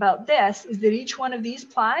thing about this is that each one of these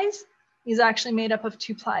plies is actually made up of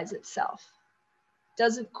 2 plies itself.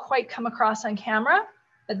 Doesn't quite come across on camera,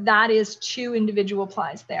 but that is 2 individual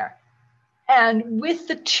plies there. And with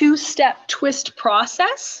the 2-step twist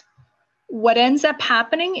process, what ends up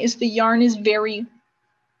happening is the yarn is very,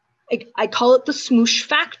 I call it the smoosh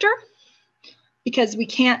factor, because we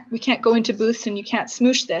can't go into booths and you can't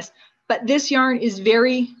smoosh this, but this yarn is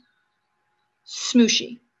very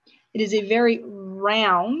smooshy. It is a very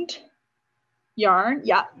round yarn.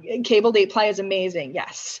 Yeah, cabled 8-ply is amazing,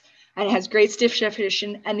 yes. And it has great stiff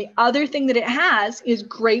definition. And the other thing that it has is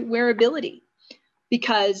great wearability,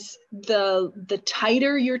 because the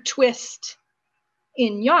tighter your twist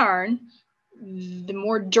in yarn, the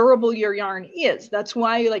more durable your yarn is. That's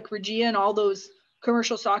why like Regia and all those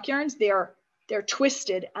commercial sock yarns, they're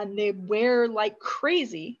twisted and they wear like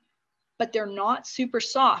crazy, but they're not super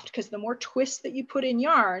soft, because the more twists that you put in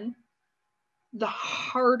yarn, the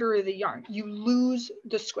harder the yarn. You lose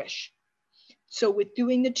the squish. So with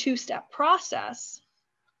doing the 2-step process,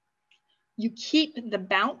 you keep the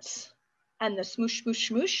bounce and the smoosh, smoosh,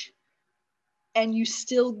 smoosh, and you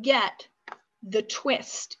still get the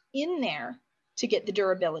twist in there to get the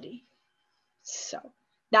durability. So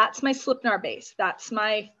That's my Slipknot base. That's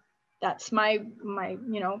my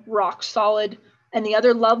you know, rock solid. And the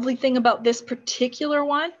other lovely thing about this particular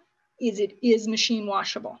one is it is machine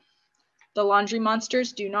washable. The laundry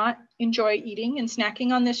monsters do not enjoy eating and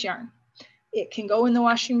snacking on this yarn. It can go in the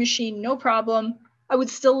washing machine, no problem. I would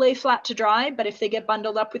still lay flat to dry, but if they get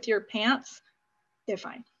bundled up with your pants, they're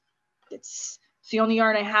fine. It's the only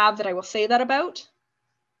yarn I have that I will say that about,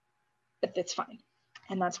 but that's fine.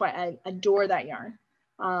 And that's why I adore that yarn.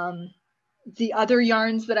 The other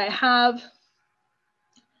yarns that I have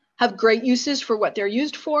great uses for what they're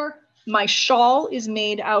used for. My shawl is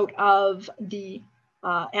made out of the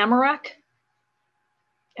Amarak,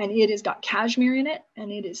 and it has got cashmere in it,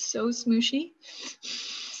 and it is so smooshy.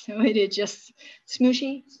 So it is just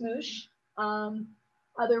smooshy, smoosh.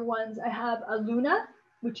 Other ones, I have a Luna,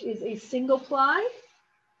 which is a single ply,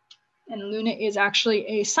 and Luna is actually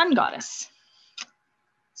a sun goddess.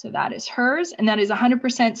 So that is hers, and that is 100%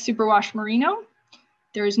 superwash merino.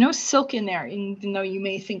 There is no silk in there, even though you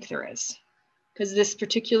may think there is, because this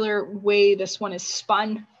particular way this one is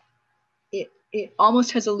spun, it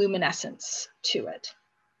almost has a luminescence to it.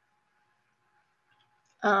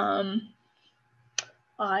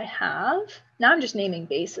 I have, now I'm just naming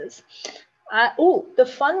bases. Oh, the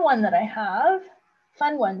fun ones that I have,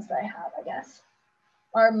 I guess,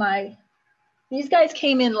 are these guys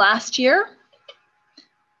came in last year,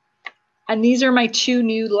 and these are my 2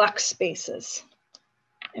 new luxe bases.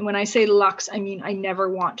 And when I say luxe, I mean I never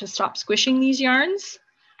want to stop squishing these yarns.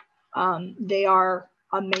 They are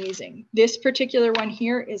amazing. This particular one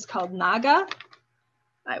here is called Naga.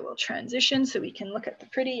 I will transition so we can look at the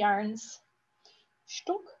pretty yarns.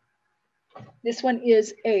 This one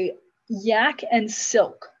is a yak and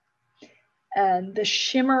silk. And the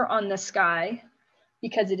shimmer on the sky,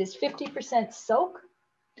 because it is 50% silk,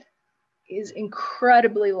 is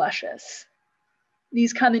incredibly luscious.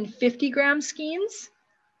 These come in 50-gram skeins.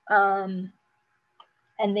 And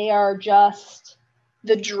they are just,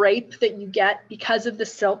 the drape that you get because of the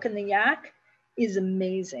silk and the yak is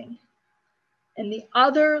amazing. And the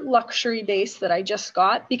other luxury base that I just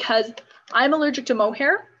got, because I'm allergic to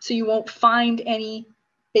mohair, so you won't find any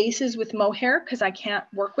bases with mohair because I can't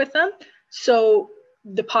work with them. So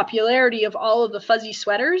the popularity of all of the fuzzy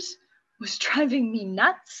sweaters was driving me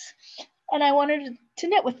nuts, and I wanted to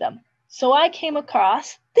knit with them. So I came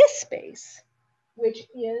across this base, which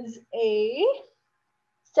is a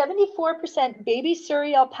 74% baby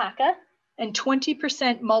Surrey alpaca and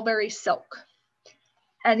 20% mulberry silk.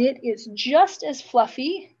 And it is just as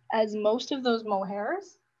fluffy as most of those mohairs.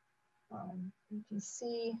 You can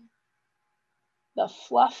see the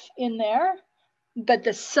fluff in there, but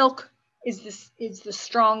the silk is the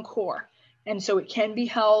strong core. And so it can be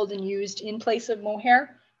held and used in place of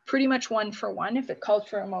mohair, pretty much 1-for-1 if it calls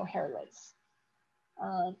for a mohair lace.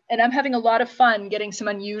 And I'm having a lot of fun getting some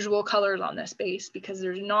unusual colors on this base because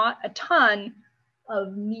there's not a ton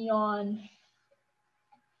of neon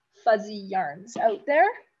fuzzy yarns out there.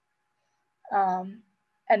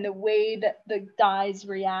 And the way that the dyes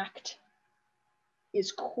react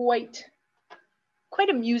is quite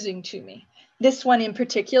amusing to me. This one in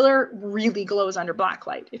particular really glows under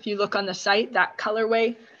blacklight. If you look on the site, that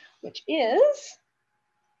colorway, which is,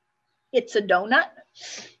 it's a donut,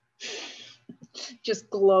 just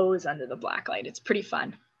glows under the blacklight. It's pretty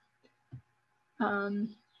fun.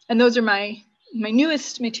 And those are my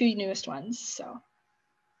 2 newest ones. So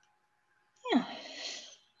yeah.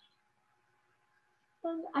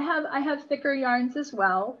 And I have thicker yarns as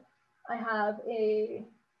well. I have a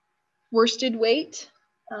worsted weight,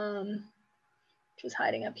 which is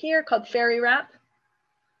hiding up here, called Fairy Wrap.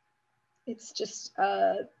 It's just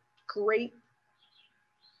a great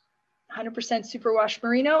 100% superwash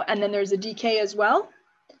merino. And then there's a DK as well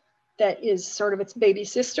that is sort of its baby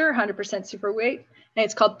sister, 100% super weight, and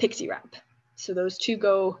it's called Pixie Wrap. So those two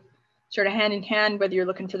go sort of hand in hand, whether you're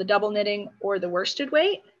looking for the double knitting or the worsted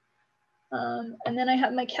weight. And then I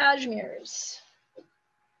have my cashmeres.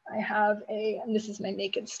 I have and this is my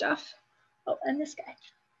naked stuff. Oh, and this guy,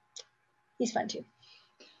 he's fun too.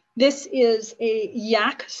 This is a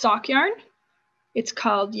yak sock yarn. It's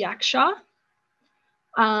called Yakshaw.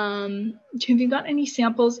 Have you got any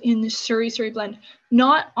samples in the Surrey blend?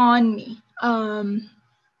 Not on me.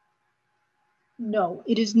 No,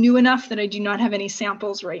 it is new enough that I do not have any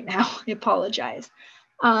samples right now. I apologize.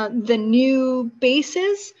 The new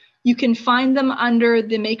bases, you can find them under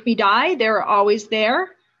the Make Me Dye. They're always there,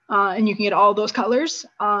 and you can get all those colors.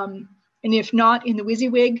 And if not in the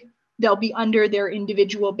WYSIWYG, they'll be under their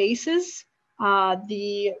individual bases.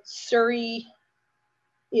 The Surrey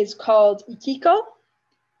is called Ikiko,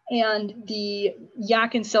 and the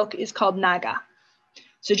yak and silk is called Naga.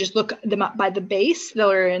 So just look them up by the base.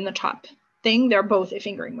 They're in the top thing. They're both a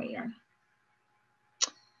fingering weight yarn.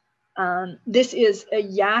 This is a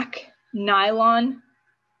yak nylon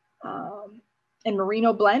and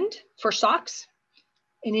merino blend for socks.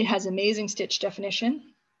 And it has amazing stitch definition.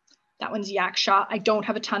 That one's yak shot. I don't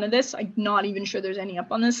have a ton of this. I'm not even sure there's any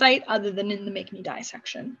up on the site other than in the Make Me Dye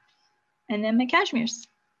section. And then my cashmeres.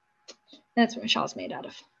 That's what my shawl's made out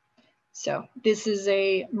of. So this is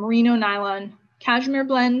a merino nylon cashmere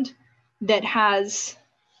blend that has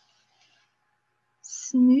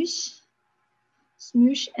smoosh.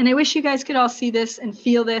 And I wish you guys could all see this and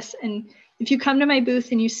feel this. And if you come to my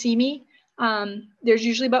booth and you see me, there's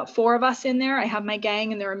usually about 4 of us in there. I have my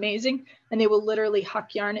gang and they're amazing. And they will literally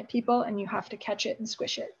huck yarn at people and you have to catch it and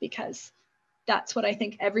squish it because that's what I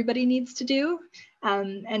think everybody needs to do.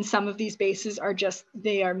 And some of these bases are just,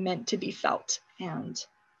 they are meant to be felt. And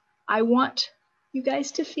I want you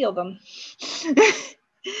guys to feel them.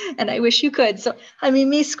 And I wish you could. So, I mean,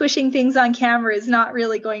 me squishing things on camera is not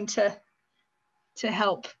really going to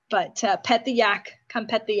help, but pet the yak, come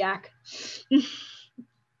pet the yak.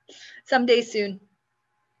 Someday soon.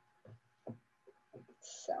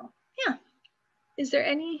 So, yeah. Is there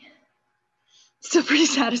any? Still pretty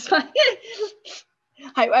satisfying.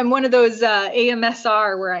 I'm one of those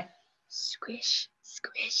AMSR where I squish,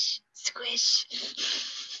 squish, squish.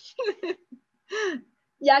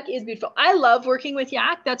 Yak is beautiful. I love working with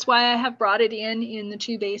yak. That's why I have brought it in the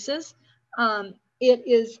 2 bases. It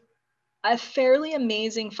is a fairly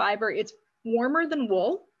amazing fiber. It's warmer than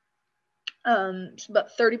wool. It's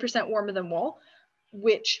about 30% warmer than wool,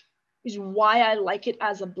 which is why I like it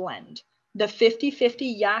as a blend. The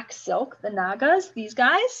 50-50 yak silk, the Nagas, these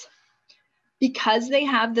guys, because they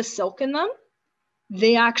have the silk in them,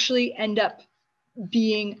 they actually end up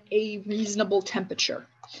being a reasonable temperature.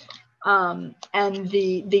 And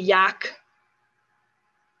the yak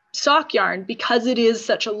sock yarn, because it is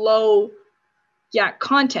such a low yak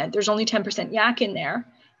content, there's only 10% yak in there,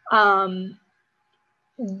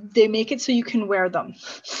 they make it so you can wear them.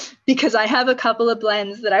 Because I have a couple of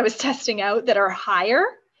blends that I was testing out that are higher,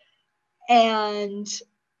 and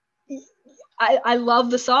I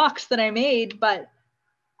love the socks that I made, but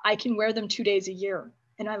I can wear them 2 days a year.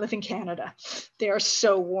 And I live in Canada. They are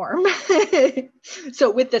so warm.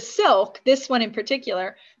 So with the silk, this one in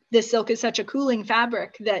particular, the silk is such a cooling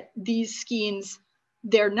fabric that these skeins,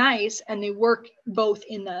 they're nice and they work both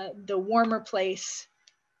in the warmer place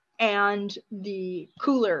and the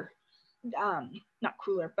cooler, not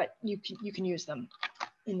cooler, but you can use them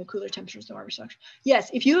in the cooler temperatures, the warmer socks.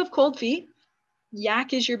 Yes, if you have cold feet,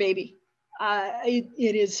 yak is your baby.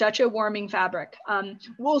 It is such a warming fabric.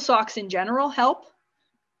 Wool socks in general help,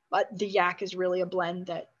 but the yak is really a blend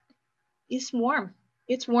that is warm.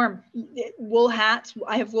 It's warm. Wool hats,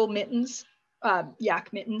 I have wool mittens,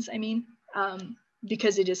 yak mittens, I mean,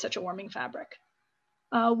 because it is such a warming fabric.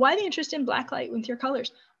 Why the interest in blacklight with your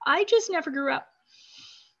colors? I just never grew up.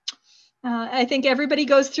 I think everybody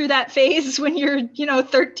goes through that phase when you're,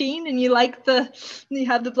 13 and you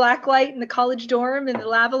have the black light and the college dorm and the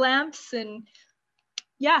lava lamps. And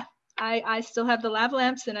yeah, I still have the lava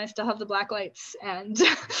lamps and I still have the black lights, and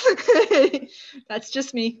that's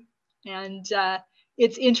just me. And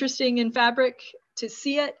it's interesting in fabric to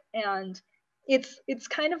see it. And it's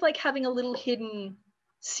kind of like having a little hidden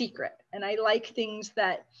secret. And I like things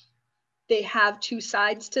that they have 2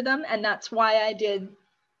 sides to them. And that's why I did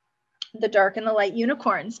the dark and the light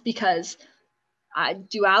unicorns, because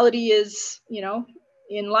duality is,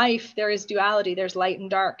 in life, there is duality, there's light and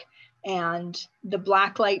dark. And the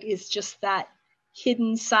black light is just that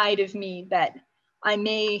hidden side of me that I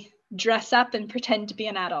may dress up and pretend to be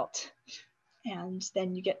an adult. And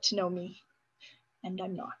then you get to know me. And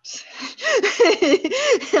I'm not.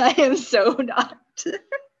 I am so not.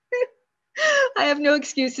 I have no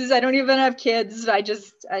excuses. I don't even have kids. I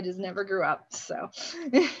just never grew up. So.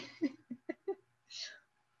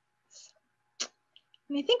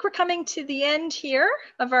 And I think we're coming to the end here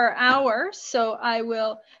of our hour. So I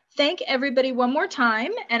will thank everybody one more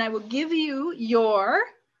time, and I will give you your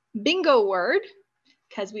bingo word,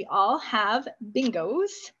 because we all have bingos.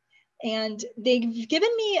 And they've given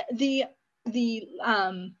me the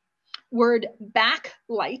word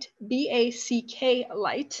backlight, B-A-C-K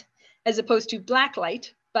light, as opposed to black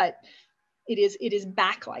light, but it is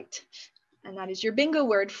backlight. And that is your bingo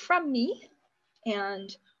word from me.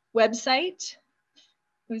 And website,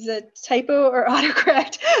 it was a typo or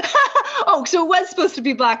autocorrect. Oh, so it was supposed to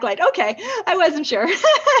be blacklight. Okay, I wasn't sure.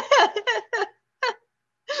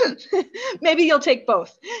 Maybe you'll take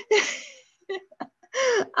both.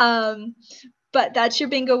 But that's your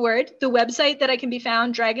bingo word. The website that I can be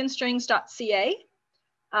found, dragonstrings.ca.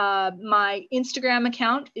 My Instagram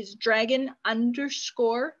account is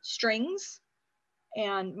dragon_strings,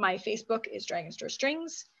 and my Facebook is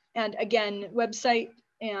dragon_strings. And again, website,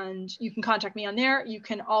 and you can contact me on there. You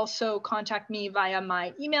can also contact me via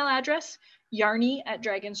my email address,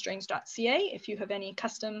 yarny@dragonstrings.ca. If you have any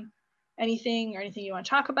custom anything or anything you want to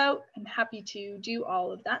talk about, I'm happy to do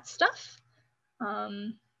all of that stuff.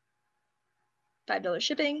 $5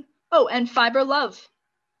 shipping. Oh, and Fibre Love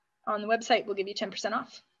on the website will give you 10%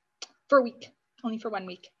 off for a week, only for 1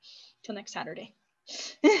 week, till next Saturday.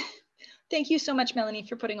 Thank you so much, Melanie,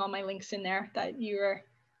 for putting all my links in there. That you are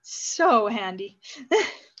so handy.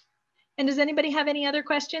 And does anybody have any other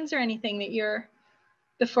questions or anything that you're,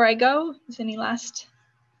 before I go, is any last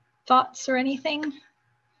thoughts or anything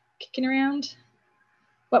kicking around?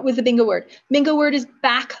 What was the bingo word? Bingo word is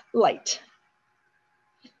backlight.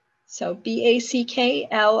 So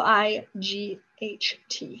BACKLIGHT. Thank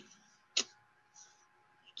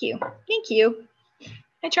you. Thank you.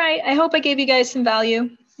 I hope I gave you guys some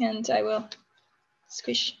value, and I will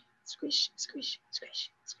squish, squish, squish,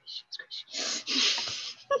 squish, squish,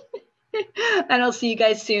 squish. And I'll see you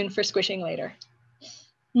guys soon for squishing later.